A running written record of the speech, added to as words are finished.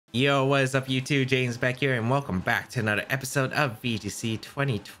Yo, what is up YouTube? James back here and welcome back to another episode of VGC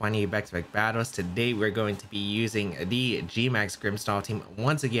 2020 Baek Battles. Today we're going to be using the Gmax Grimmsnarl team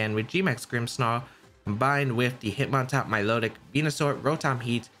once again with Gmax Grimmsnarl combined with the Hitmontop, Milotic, Venusaur, Rotom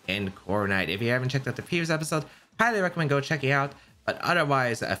Heat, and Corviknight. If you haven't checked out the previous episode, highly recommend go check it out. But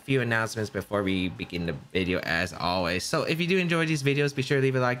otherwise, a few announcements before we begin the video as always. So if you do enjoy these videos, be sure to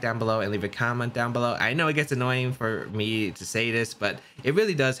leave a like down below and leave a comment down below. I know it gets annoying for me to say this, but it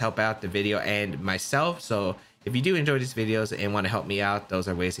really does help out the video and myself. So if you do enjoy these videos and want to help me out, those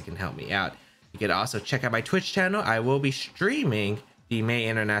are ways you can help me out. You can also check out my Twitch channel. I will be streaming the May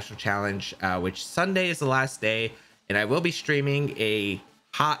International Challenge, which Sunday is the last day. And I will be streaming a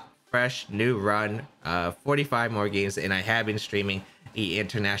hot fresh new run, 45 more games, and I have been streaming the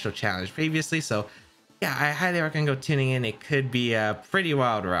International Challenge previously, so yeah, I highly recommend go tuning in. It could be a pretty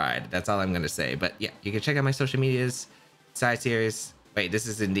wild ride. That's all I'm gonna say. But yeah, you can check out my social medias, side series. Wait, this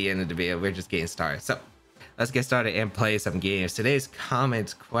isn't the end of the video, we're just getting started. So let's get started and play some games. Today's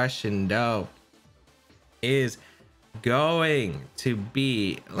comment question though is going to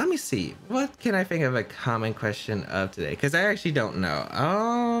be, let me see, what can I think of a common question of today, because I actually don't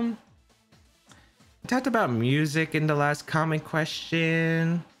know. We talked about music in the last common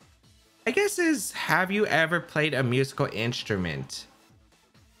question. I guess is, have you ever played a musical instrument?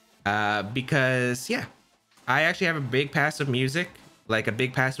 Because yeah, I actually have a big past with music, like a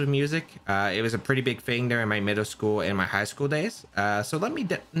big past with music. It was a pretty big thing there in my middle school and my high school days. So let me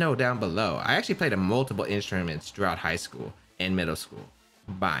know down below. I actually played multiple instruments throughout high school and middle school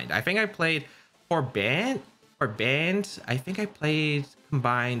combined. I think I played for band. I think I played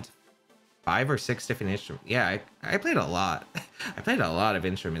combined 5 or 6 different instruments. Yeah, I played a lot. I played a lot of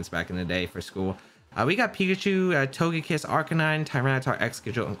instruments back in the day for school. We got Pikachu, Togekiss, Arcanine, Tyranitar,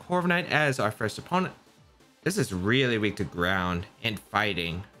 Excadrill, and Corviknight as our first opponent. This is really weak to ground and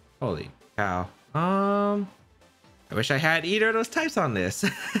fighting. Holy cow. I wish I had either of those types on this.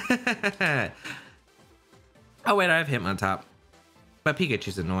 Oh wait, I have Hitmontop. But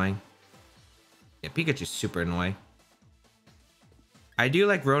Pikachu's annoying. Yeah, Pikachu's super annoying. I do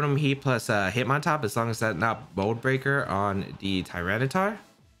like Rotom Heat plus Hitmontop as long as that's not Mold Breaker on the Tyranitar.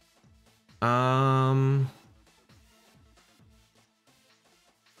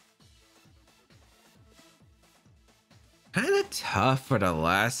 Kind of tough for the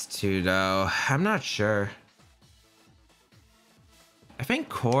last two though. I'm not sure. I think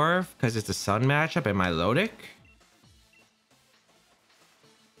Corv because it's a Sun matchup and Milotic.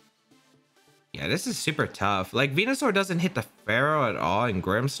 Yeah, this is super tough. Like Venusaur doesn't hit the Pharaoh at all, and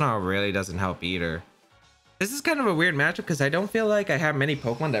Grimmsnarl really doesn't help either. This is kind of a weird matchup because I don't feel like I have many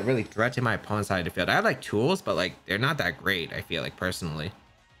Pokemon that really threaten my opponent's side of the field. I have like tools, but like they're not that great, I feel like personally.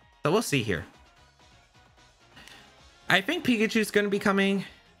 So we'll see here. I think Pikachu's going to be coming.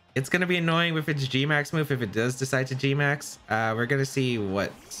 It's going to be annoying with its Gmax move if it does decide to Gmax. We're going to see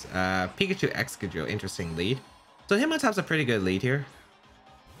what Pikachu Excadrill, interesting lead. So Hitmontop's a pretty good lead here.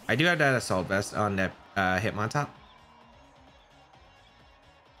 I do have that Assault Vest on that Hitmontop.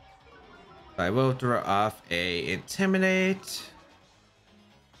 I will throw off a Intimidate.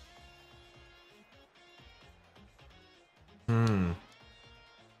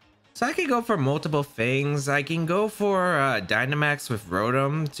 So I can go for multiple things. I can go for Dynamax with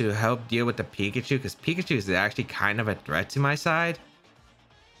Rotom to help deal with the Pikachu, because Pikachu is actually kind of a threat to my side.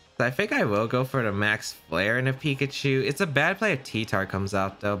 So I think I will go for the Max Flare and a Pikachu. It's a bad play if T-Tar comes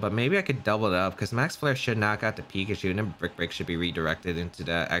out though, but maybe I could double it up because Max Flare should knock out the Pikachu and then Brick Break should be redirected into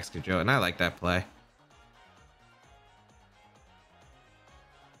the Excadrill, and I like that play.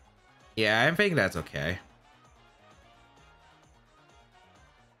 Yeah, I think that's okay.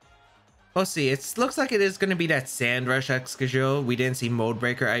 We'll see. It looks like it is going to be that Sand Rush Excadrill. We didn't see Mold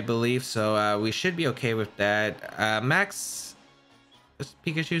Breaker, I believe, so we should be okay with that. Max... What's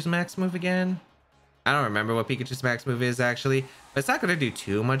Pikachu's max move again? I don't remember what Pikachu's max move is actually, but it's not going to do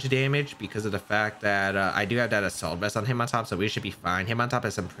too much damage because of the fact that I do have that Assault Vest on Hitmontop, so we should be fine. Hitmontop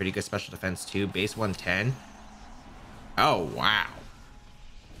has some pretty good special defense too, base 110. Oh, wow.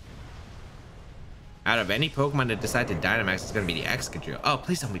 Out of any Pokemon that decide to Dynamax, it's going to be the Excadrill. Oh,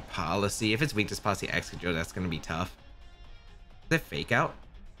 please don't be Policy. If it's Weakness Policy Excadrill, that's going to be tough. Is it Fake Out?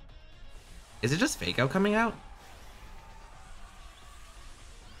 Is it just Fake Out coming out?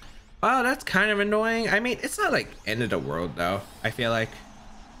 Wow, that's kind of annoying. I mean, it's not like end of the world though, I feel like.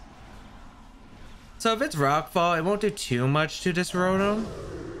 So if it's Rockfall, it won't do too much to this Rotom.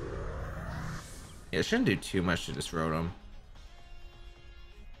 Yeah, it shouldn't do too much to this Rotom.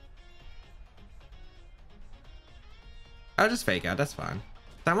 I'll just Fake Out, that's fine.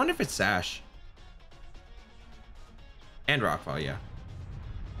 I wonder if it's Sash. And Rockfall, yeah.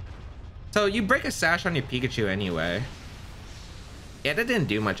 So you break a sash on your Pikachu anyway. Yeah, that didn't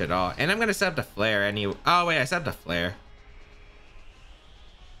do much at all. And I'm gonna set up the flare anyway. Oh wait, I set up the flare.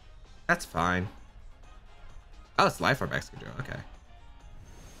 That's fine. Oh, it's Life Orb Excadrill. Okay.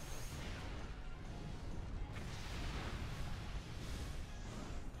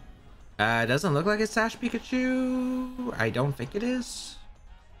 It doesn't look like it's Sash Pikachu. I don't think it is.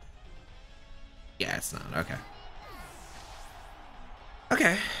 Yeah, it's not. Okay.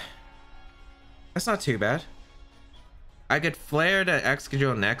 Okay. That's not too bad. I could flare the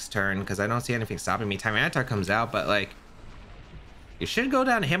Excadrill next turn because I don't see anything stopping me. Tyranitar comes out, but like, you should go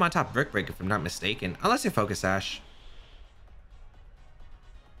down to Hitmontop Brick Break if I'm not mistaken, unless you Focus Sash.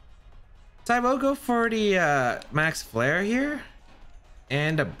 So I will go for the Max Flare here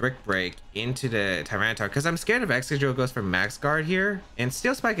and a Brick Break into the Tyranitar because I'm scared if Excadrill goes for Max Guard here, and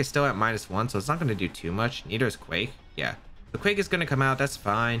Steel Spike is still at -1, so it's not going to do too much. Neither is Quake. Yeah, the Quake is going to come out. That's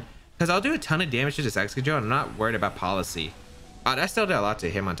fine because I'll do a ton of damage to this Excadrill. I'm not worried about policy. That still did a lot to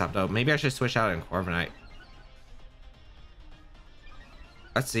him on top though. Maybe I should switch out in Corviknight.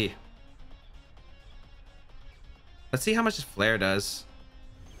 Let's see. Let's see how much this Flare does.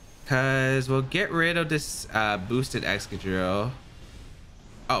 Because we'll get rid of this boosted Excadrill.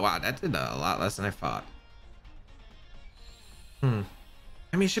 Oh, wow. That did a lot less than I thought. I mean,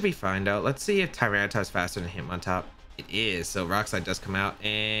 it should be fine, though. Let's see if Tyranitar is faster than Hitmontop. It is. So Rock Slide does come out.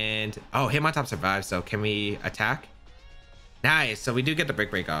 And... oh, Hitmontop survives. So can we attack? Nice. So we do get the Brick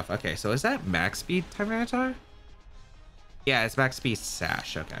Break off. Okay, so is that max speed Tyranitar? Yeah, it's max speed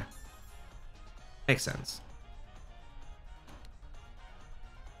Sash. Okay. Makes sense.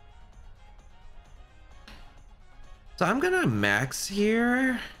 So I'm gonna max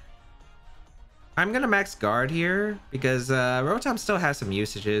here. I'm gonna max guard here because Rotom still has some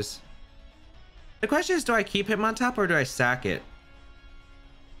usages. The question is, do I keep Hitmontop or do I sack it?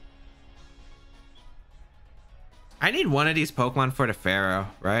 I need one of these Pokemon for the Pharaoh,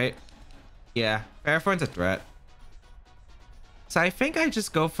 right? Yeah, Ferrothorn's a threat. So I think I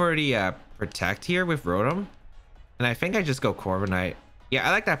just go for the Protect here with Rotom. And I think I just go Corviknight. Yeah,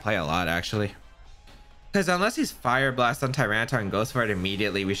 I like that play a lot, actually. Because unless he's Fire Blast on Tyranitar and goes for it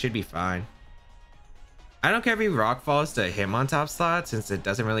immediately, we should be fine. I don't care if he Rock Falls to him on top slot, since it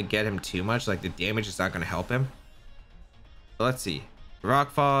doesn't really get him too much. Like, the damage is not going to help him. So let's see.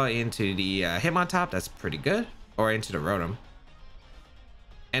 Rock Fall into the Hitmontop, that's pretty good. Or into the Rotom.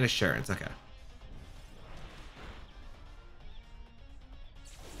 And Assurance, okay.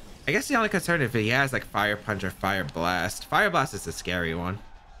 I guess the only concern if he has like Fire Punch or Fire Blast. Fire Blast is a scary one.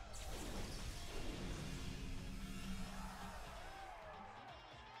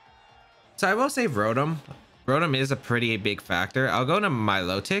 So I will say Rotom. Rotom is a pretty big factor. I'll go to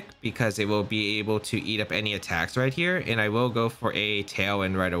Milotic because it will be able to eat up any attacks right here. And I will go for a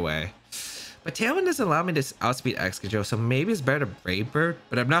Tailwind right away. But Tailwind doesn't allow me to outspeed Excadrill, so maybe it's better to Brave Bird.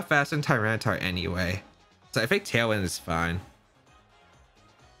 But I'm not faster than Tyranitar anyway. So I think Tailwind is fine.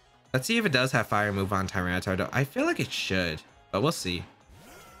 Let's see if it does have Fire move on Tyranitar though. I feel like it should, but we'll see.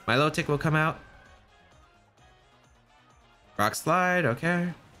 Milotic will come out. Rock Slide,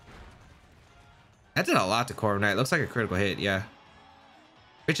 okay. That did a lot to Corviknight. Looks like a critical hit, yeah.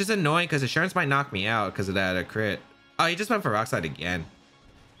 Which is annoying because Assurance might knock me out because of that a crit. Oh, he just went for Rock Slide again.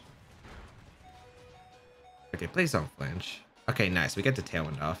 Okay, please don't flinch. Okay, nice. We get the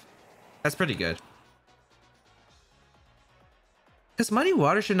Tailwind off. That's pretty good. Because Muddy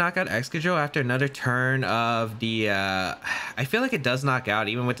Water should knock out Excadrill after another turn of the... I feel like it does knock out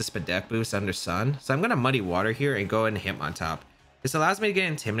even with the Spadef boost under Sun. So I'm going to Muddy Water here and go and Hitmontop. This allows me to get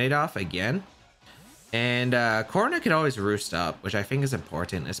Intimidate off again. And Corviknight could always Roost up, which I think is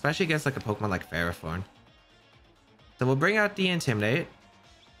important, especially against like a Pokemon like Ferrothorn. So we'll bring out the Intimidate.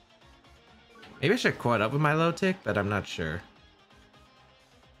 Maybe I should quad up with my low tick, but I'm not sure.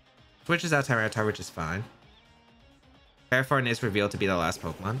 Switches out Tyranitar, which is fine. Ferrothorn is revealed to be the last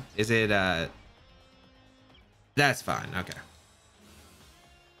Pokemon. Is it, that's fine, okay.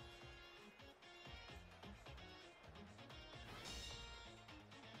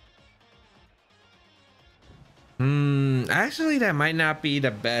 Actually, that might not be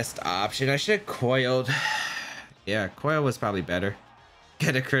the best option. I should have coiled. Yeah, coil was probably better.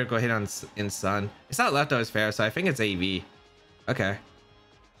 Get a critical hit on in Sun. It's not leftovers fair, so I think it's AV. Okay.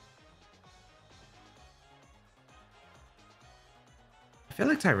 I feel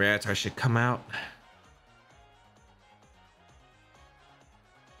like Tyranitar should come out.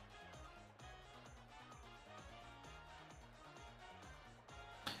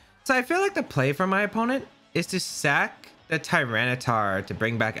 So I feel like the play for my opponent is to sack the Tyranitar to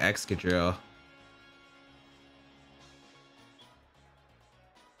bring back Excadrill.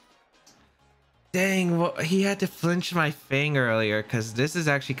 Dang, well, he had to flinch my Fang earlier because this is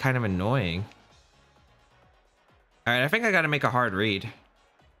actually kind of annoying. All right, I think I got to make a hard read.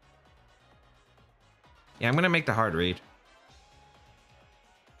 Yeah, I'm going to make the hard read.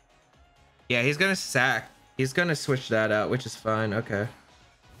 Yeah, he's going to sack. He's going to switch that out, which is fine. Okay.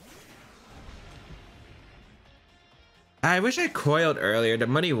 I wish I coiled earlier. The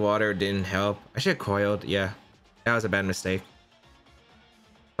muddy water didn't help. I should have coiled. Yeah, that was a bad mistake.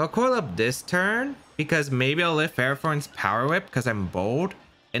 I'll coil up this turn because maybe I'll lift Ferrothorn's Power Whip because I'm bold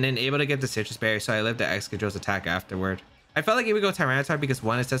and then able to get the Citrus Berry, so I live the Excadrill's attack afterward. I felt like it would go Tyranitar because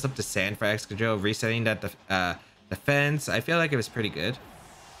one, it sets up the sand for Excadrill, resetting that defense. I feel like it was pretty good.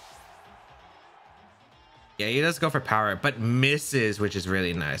 Yeah, he does go for power, but misses, which is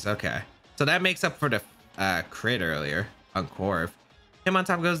really nice. Okay, so that makes up for the crit earlier on Corv.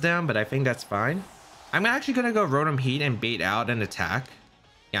 Hitmontop goes down, but I think that's fine. I'm actually gonna go Rotom Heat and bait out an attack.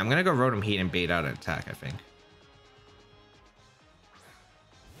 Yeah, I'm gonna go Rotom Heat and bait out an attack, I think.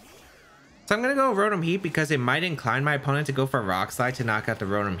 So I'm gonna go Rotom Heat because it might incline my opponent to go for Rock Slide to knock out the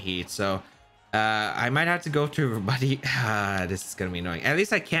Rotom Heat. So I might have to go through Muddy. This is gonna be annoying. At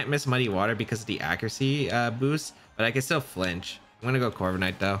least I can't miss Muddy Water because of the accuracy boost, but I can still flinch. I'm gonna go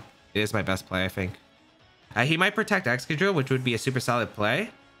Corviknight though. It is my best play, I think. He might protect Excadrill, which would be a super solid play,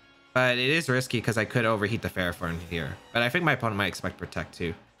 but it is risky because I could overheat the Ferrothorn here. But I think my opponent might expect Protect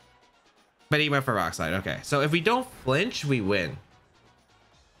too. But he went for Rock Slide. Okay, so if we don't flinch, we win.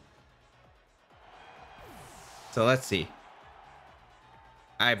 So let's see.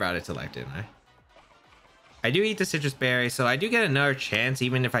 I brought it to life, didn't I? I do eat the Citrus Berry, so I do get another chance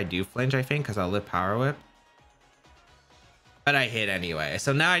even if I do flinch, I think, because I'll live Power Whip. But I hit anyway,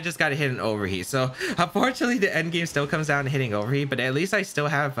 so now I just got to hit an Overheat. So unfortunately, the end game still comes down to hitting Overheat, but at least I still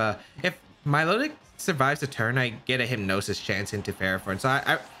have, if Milotic survives the turn, I get a Hypnosis chance into Ferrothorn. So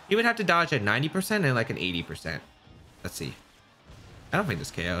you would have to dodge at 90% and like an 80%. Let's see. I don't think this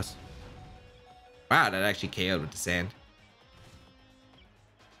KOs. Wow, that actually KO'd with the sand.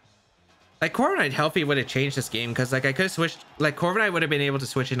 Like, Corviknight healthy would have changed this game because, like, I could have switched. Like, Corviknight would have been able to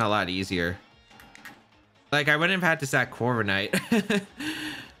switch in a lot easier. Like, I wouldn't have had to sack Corviknight.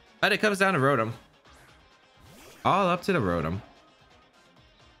 But it comes down to Rotom. All up to the Rotom.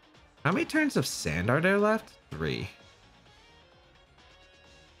 How many turns of sand are there left? 3.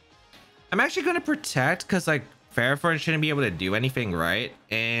 I'm actually going to protect because, like, Ferrothorn shouldn't be able to do anything, right?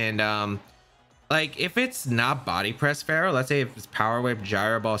 And, like, if it's not Body Press Ferro, let's say if it's Power Whip,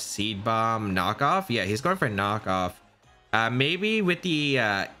 Gyro Ball, Seed Bomb, Knockoff. Yeah, he's going for Knockoff. Maybe with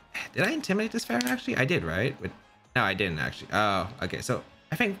the... did I Intimidate this Ferro, actually? I did, right? No, I didn't, actually. Oh, okay. So,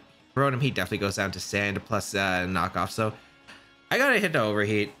 I think Rotom Heat definitely goes down to Sand plus Knockoff. So, I gotta hit the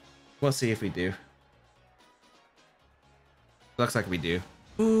Overheat. We'll see if we do. Looks like we do.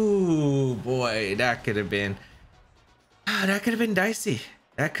 Ooh, boy. That could have been... that could have been dicey.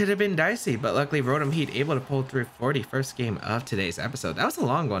 That could have been dicey, but luckily Rotom Heat able to pull through 40 first game of today's episode. That was a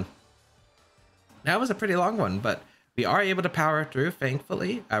long one. That was a pretty long one, but we are able to power through,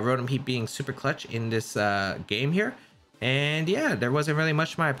 thankfully. Rotom Heat being super clutch in this game here. And yeah, there wasn't really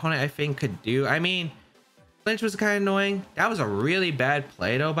much my opponent, I think, could do. I mean, flinch was kind of annoying. That was a really bad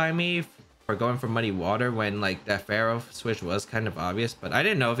play, though, by me for going for Muddy Water when, like, that Pharaoh switch was kind of obvious. But I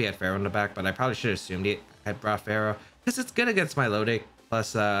didn't know if he had Pharaoh in the back, but I probably should have assumed he had brought Pharaoh because it's good against my Milotic.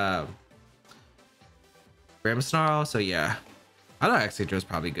 Plus Grimmsnarl, so yeah. I thought Excadrill was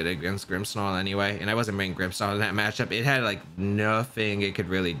probably good against Grimmsnarl anyway, and I wasn't bringing Grimmsnarl in that matchup. It had like nothing it could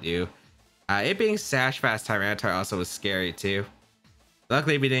really do. It being Sash Fast Tyranitar also was scary too.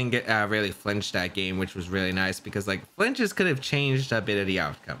 Luckily we didn't get really flinch that game, which was really nice because like flinches could have changed a bit of the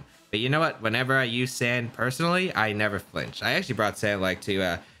outcome. But you know what? Whenever I use sand personally, I never flinch. I actually brought sand like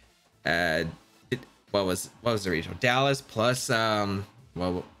to what was the regional? Dallas plus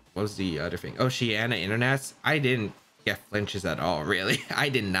well, what was the other thing? Oceania Internets. I didn't get flinches at all, really. I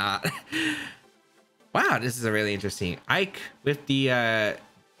did not. Wow, this is a really interesting Ike with the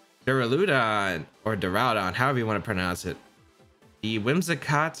Duraludon or Duraludon, however you want to pronounce it. The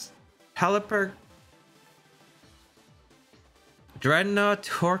Whimsicott, Pelipper, Dreadnought,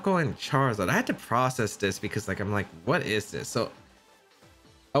 Torkoal, and Charizard. I had to process this because, like, I'm like, what is this? So,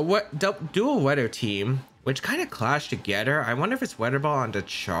 dual weather team, which kind of clashed together. I wonder if it's Weather Ball on the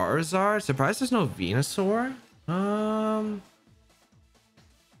Charizard. Surprised there's no Venusaur.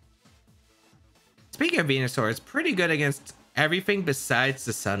 Speaking of Venusaur, it's pretty good against everything besides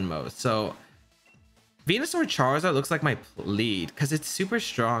the Sun mode. So Venusaur Charizard looks like my lead because it's super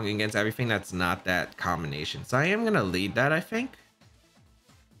strong against everything that's not that combination. So I am gonna lead that, I think.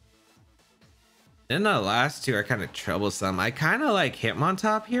 Then the last two are kind of troublesome. I kind of like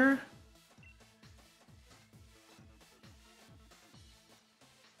Hitmontop here.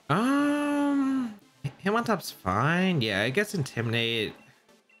 Hitmontop's fine. Yeah, I guess Intimidate,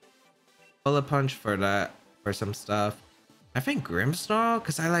 Bullet Punch for that, for some stuff. I think Grimmsnarl,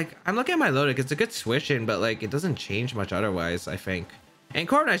 because I'm looking at my loaded, it's a good switch in, but like it doesn't change much otherwise, I think. And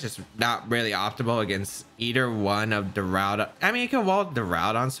Corviknight's just not really optimal against either one of the Duraludon. I mean, it can wall the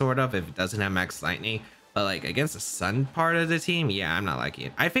Duraludon sort of if it doesn't have max lightning, but like against the sun part of the team, yeah, I'm not liking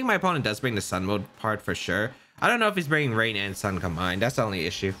it. I think my opponent does bring the sun mode part for sure. I don't know if he's bringing rain and sun combined. That's the only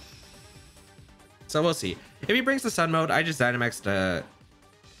issue. So we'll see. If he brings the sun mode, I just Dynamax the...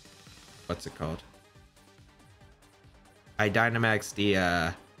 What's it called? I Dynamax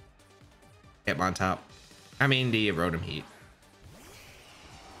the Hitmontop. I mean the Rotom Heat.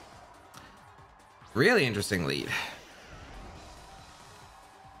 Really interesting lead.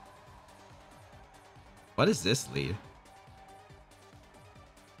 What is this lead?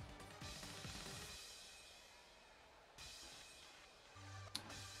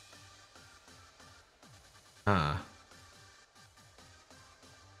 Huh.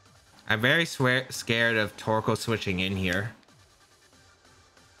 I'm very scared of Torkoal switching in here.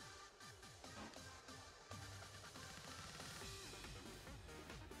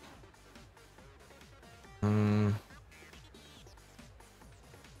 Should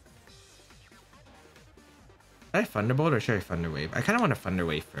I Thunderbolt or should I Thunder Wave? I kind of want to Thunder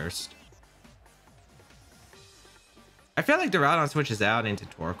Wave first. I feel like Duraludon switches out into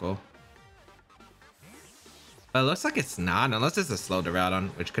Torkoal. But it looks like it's not, unless it's a slow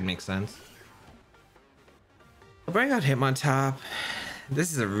Duraludon, which could make sense. I'll bring out Hitmontop.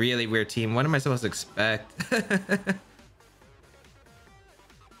 This is a really weird team. What am I supposed to expect?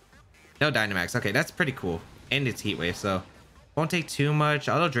 No Dynamax. Okay, that's pretty cool. And it's Heat Wave, so won't take too much.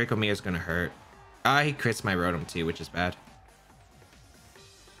 Although Dracomir is gonna hurt. He crits my Rotom too, which is bad.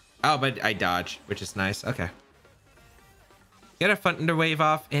 Oh, but I dodge, which is nice. Okay. Get a Thunder Wave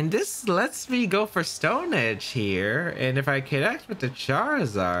off, and this lets me go for Stone Edge here. And if I connect with the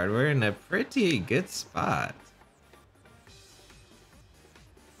Charizard, we're in a pretty good spot.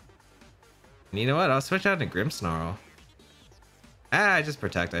 And you know what? I'll switch out to Grimmsnarl. I just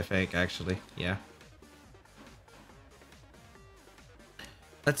protect, I think, actually. Yeah.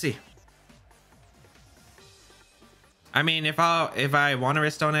 Let's see. I mean, if I want to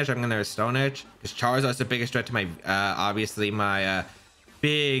risk Stone Edge, I'm gonna risk Stone Edge because Charizard's the biggest threat to my obviously my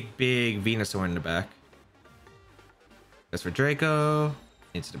big Venusaur in the back. That's for Draco.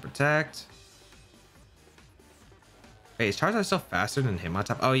 Needs to protect. Wait, is Charizard still faster than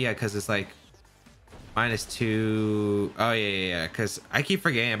Hitmontop? Oh yeah, because it's like -2. Oh yeah. Because I keep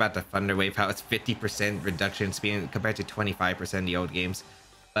forgetting about the Thunder Wave, how it's 50% reduction in speed compared to 25% in the old games.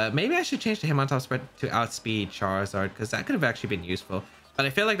 But maybe I should change the Hitmontop spread to outspeed Charizard, because that could have actually been useful. But I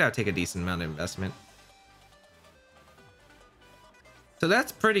feel like that would take a decent amount of investment. So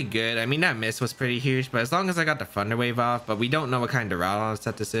that's pretty good. I mean, that miss was pretty huge, but as long as I got the Thunder Wave off, but we don't know what kind of Duraludon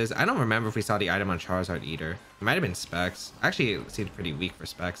set this is. I don't remember if we saw the item on Charizard either. It might have been Specs. Actually, it seems pretty weak for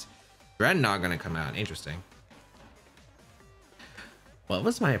Specs. Dreadnought gonna come out. Interesting. What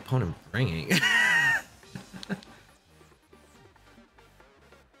was my opponent bringing?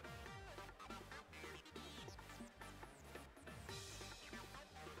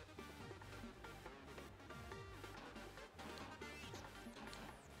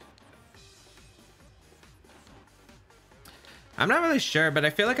 I'm not really sure, but I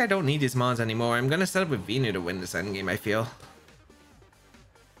feel like I don't need these mons anymore. I'm gonna set up with Venu to win this endgame, I feel.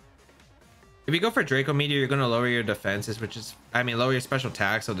 If you go for Draco Meteor, you're gonna lower your defenses, which is, I mean, lower your special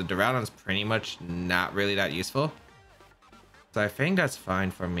attack, so the Duraludon's pretty much not really that useful. So I think that's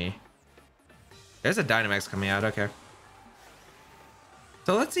fine for me. There's a Dynamax coming out, okay.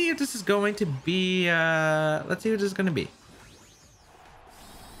 So let's see if this is going to be, let's see what this is gonna be.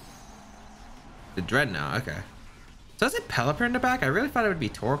 The Dreadnought, okay. So is it Pelipper in the back? I really thought it would be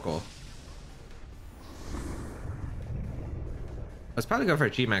Torkoal. Let's probably go for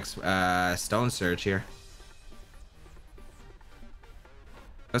a Gmax Stone Surge here.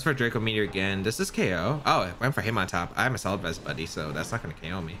 That's for Draco Meteor again. This is KO. Oh, it went for Hitmontop. I'm a Solid Vest buddy, so that's not gonna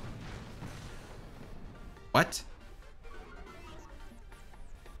KO me. What?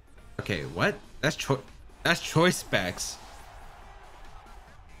 Okay, what? That's Choice Specs.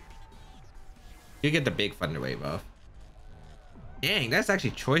 You get the big Thunder Wave off. Dang, that's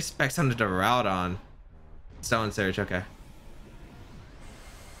actually Choice Specs on the Duraludon. Stone Surge, okay.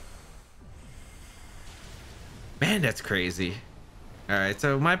 Man, that's crazy. All right,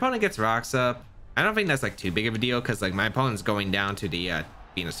 so my opponent gets rocks up. I don't think that's like too big of a deal because like my opponent's going down to the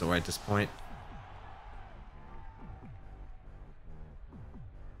Venusaur at this point.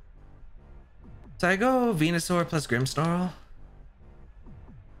 So I go Venusaur plus Grimmsnarl.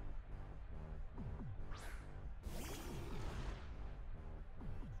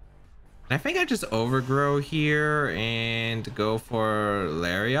 I just overgrow here and go for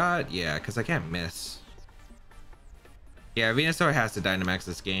Lariat. Yeah, because I can't miss. Yeah, Venusaur has to Dynamax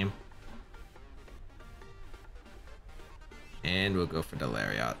this game. And we'll go for the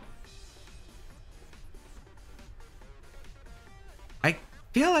Lariat. I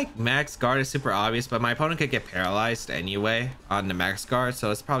feel like Max Guard is super obvious, but my opponent could get paralyzed anyway on the Max Guard, so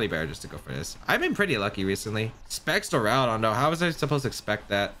it's probably better just to go for this. I've been pretty lucky recently. Specs Duraludon though, how was I supposed to expect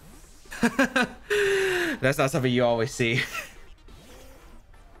that? That's not something you always see.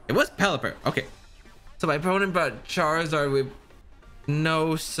 It was Pelipper. Okay. So my opponent brought Charizard with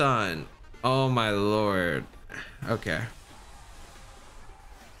no sun. Oh my lord. Okay.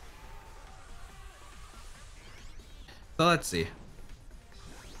 So let's see.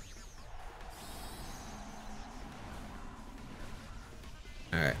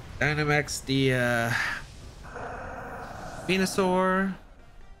 All right, Dynamax the Venusaur,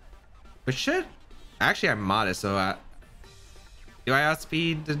 which should actually I'm modest, so do I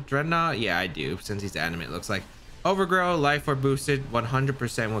outspeed the Dreadnought? Yeah, I do, since he's Adamant. It looks like Overgrow, Life Orb boosted,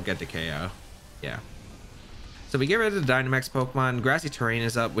 100% will get the KO. Yeah. So we get rid of the Dynamax Pokemon. Grassy Terrain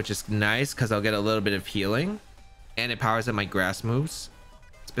is up, which is nice because I'll get a little bit of healing. And it powers up my grass moves.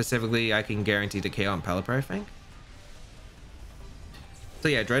 Specifically, I can guarantee the KO on Pelipper, I think. So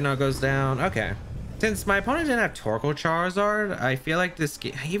yeah, Dreadnought goes down. Okay. Since my opponent didn't have Torkoal Charizard, I feel like this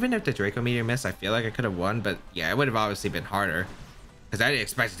game, even if the Draco Meteor missed, I feel like I could have won. But yeah, it would have obviously been harder. Because I didn't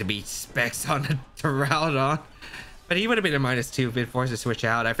expect it to be Specs on the Duraludon. But he would have been a -2 if it forced to switch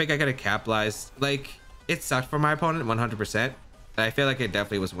out. I think I could have capitalized. Like, it sucked for my opponent 100%. But I feel like it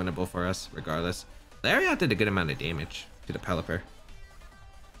definitely was winnable for us, regardless. Lariat did a good amount of damage to the Pelipper.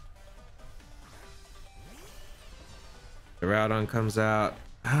 Duraludon comes out.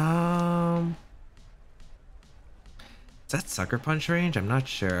 Is that Sucker Punch range? I'm not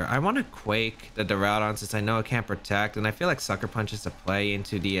sure. I want to Quake the Duraludon since I know it can't protect, and I feel like Sucker Punch is a play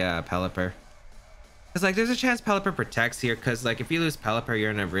into the Pelipper. Because like there's a chance Pelipper protects here, because like if you lose Pelipper,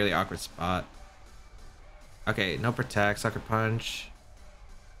 you're in a really awkward spot. Okay, no protect, Sucker Punch.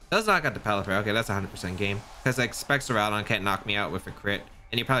 Does not got the Pelipper. Okay, that's 100% game. Because like Specs Duraludon can't knock me out with a crit.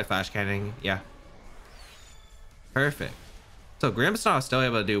 And you're probably flash cannoning. Yeah. Perfect. So Grimmsnarl is still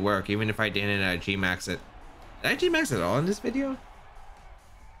able to do work even if I didn't Gmax it. Did I Gmax at all in this video?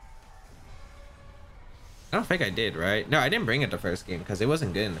 I don't think I did, right? No, I didn't bring it the first game because it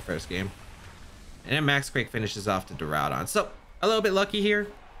wasn't good in the first game. And then Max Quake finishes off the Duraludon. So a little bit lucky here,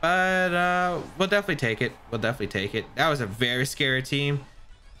 but we'll definitely take it. We'll definitely take it. That was a very scary team.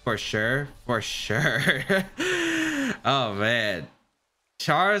 For sure. For sure. Oh, man.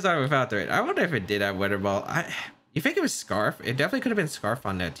 Charizard without the raid. I wonder if it did have Weather Ball. You think it was Scarf? It definitely could have been Scarf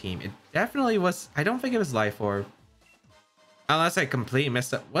on that team. It definitely was. I don't think it was Life Orb. Unless I completely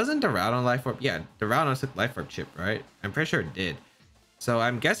messed up. Wasn't Duraludon Life Orb? Yeah, Duraludon took Life Orb chip, right? I'm pretty sure it did. So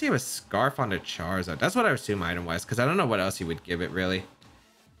I'm guessing it was Scarf on the Charizard. That's what I assume item-wise, because I don't know what else he would give it, really.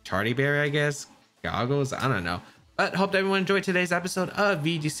 Charty Berry, I guess? Goggles? I don't know. But hope everyone enjoyed today's episode of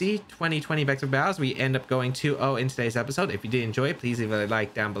VGC 2020 Back to Battles. We end up going 2-0 in today's episode. If you did enjoy it, please leave a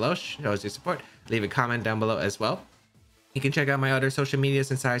like down below. Shows your support. Leave a comment down below as well. You can check out my other social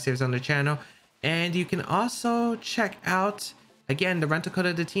medias and side series on the channel. And you can also check out, again, the rental code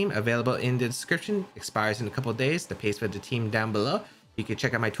of the team available in the description. Expires in a couple of days. The pace for the team down below. You can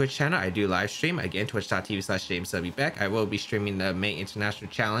check out my Twitch channel. I do live stream. Again, twitch.tv/JamesWBeck. I will be streaming the May International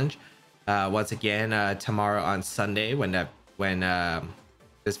Challenge. Once again tomorrow on Sunday when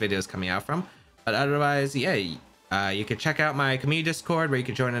this video is coming out from. But otherwise, yeah, you can check out my community Discord where you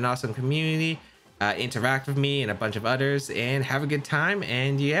can join an awesome community, interact with me and a bunch of others, and have a good time.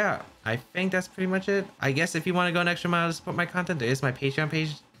 And yeah, I think that's pretty much it. I guess if you want to go an extra mile to support my content, there is my Patreon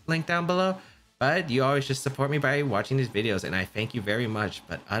page link down below. But you always just support me by watching these videos, and I thank you very much.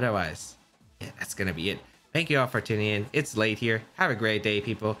 But otherwise, yeah, that's gonna be it. Thank you all for tuning in. It's late here. Have a great day,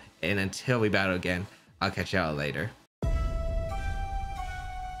 people. And until we battle again, I'll catch y'all later.